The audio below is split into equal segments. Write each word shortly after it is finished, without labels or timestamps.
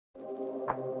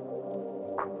Hi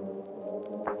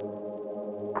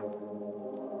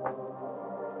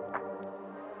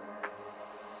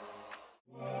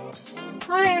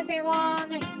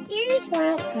everyone, huge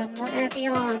welcome wherever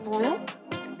you are in the world,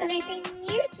 and if you're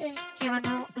new to this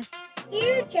channel, a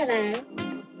huge hello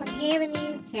from here in the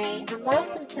UK, and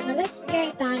welcome to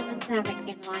MelissaJDiamonds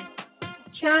Avakin Life, a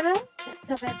channel that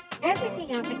covers everything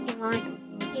Avakin Life,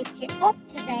 keeps you up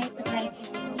to date with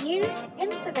latest news,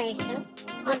 information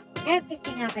on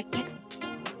everything Avakin,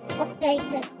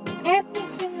 updated every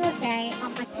single day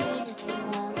on my community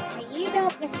wall, so you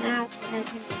don't miss out on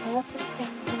those important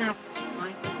things in Avakin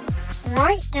Life.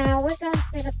 Right now we're going to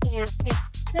be looking at this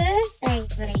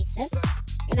Thursday's releases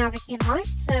in Avakin Life,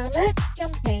 so let's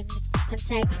jump in and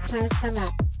take a closer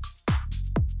look.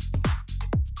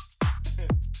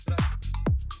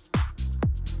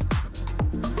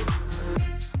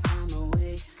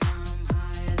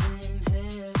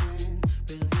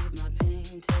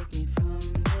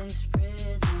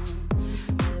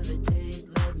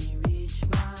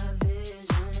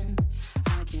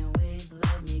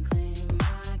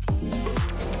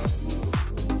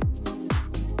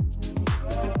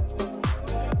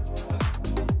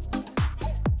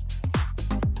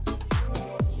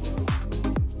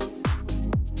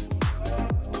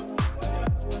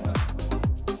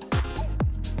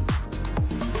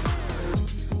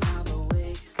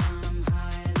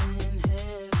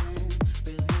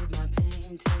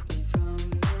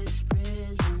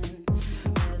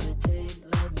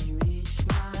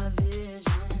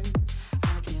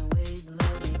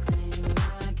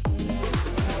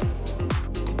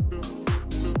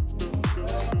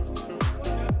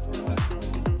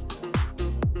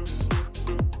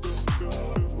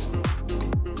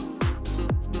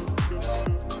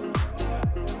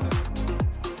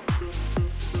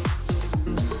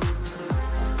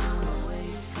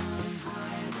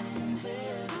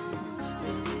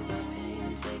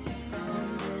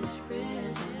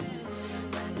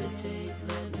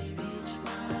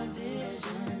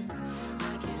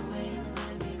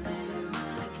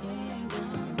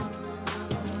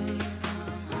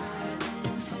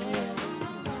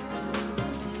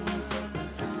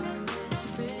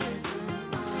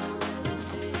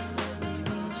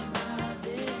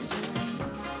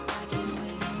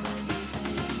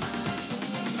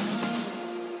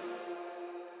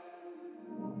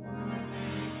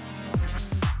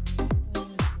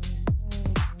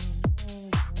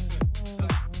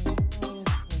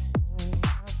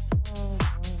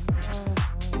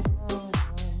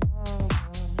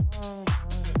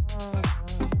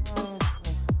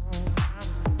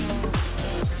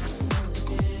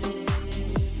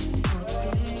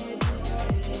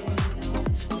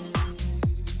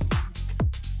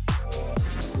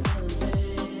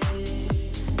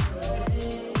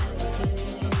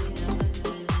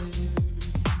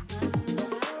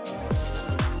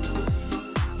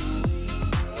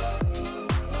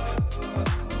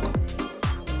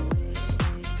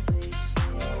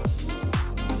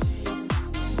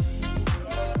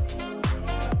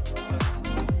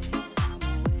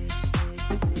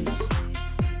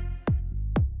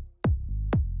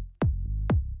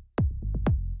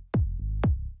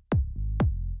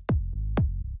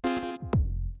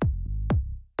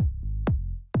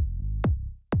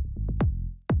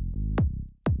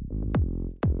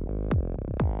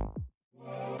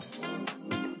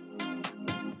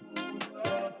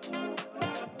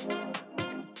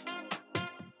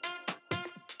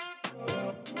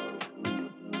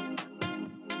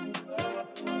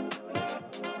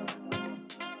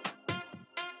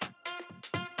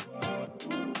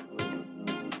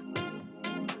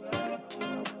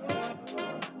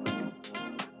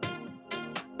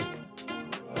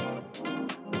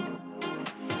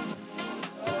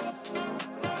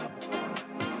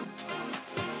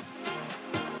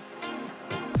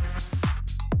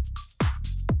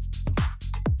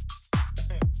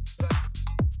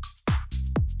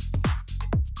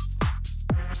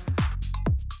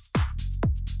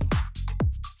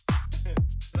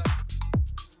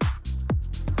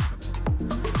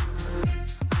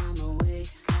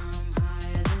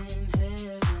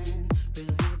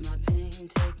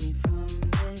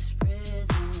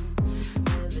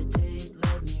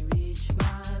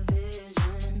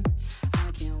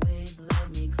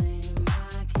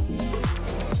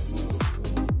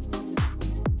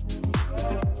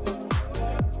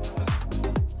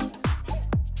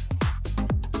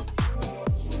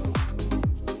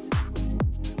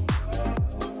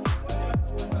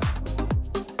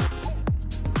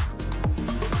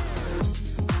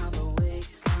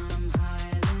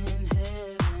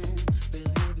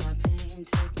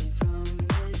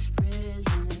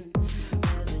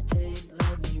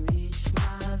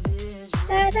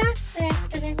 that's it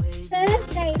for this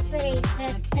Thursday's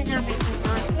releases in Avakin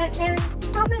Life. Let me know in the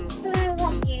comments below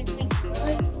what you think.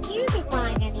 Will you be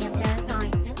buying any of those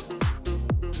items?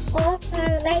 Also,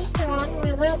 later on,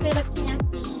 we will be looking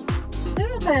at the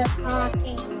Turbo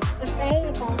Party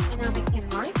available in Avakin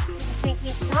Life. Taking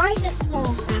a guided tour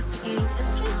of that again.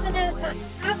 And just to note that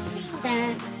has been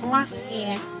there last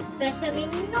year. So it's going to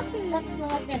be nothing much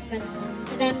more different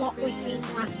than what we've seen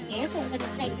last year. But we're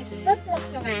going to take a good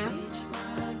look around.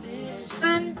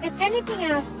 And if anything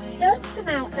else does come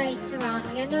out later on,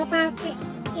 you'll know about it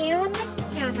here on this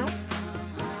channel.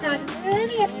 So I'd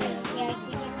really appreciate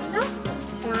it if you're not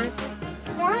subscribed, to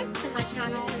subscribe to my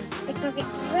channel because it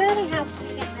really helps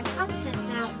me get my content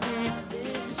out there.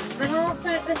 And also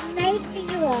it was made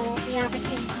for you all, the Avakin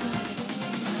community.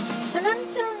 And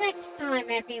until next time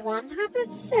everyone, have a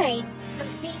safe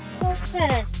and peaceful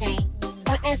Thursday,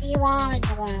 wherever you are in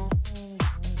the world.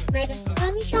 May the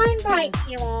sun shine bright for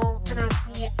you all, and I'll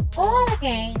see you all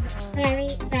again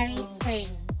very, very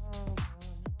soon.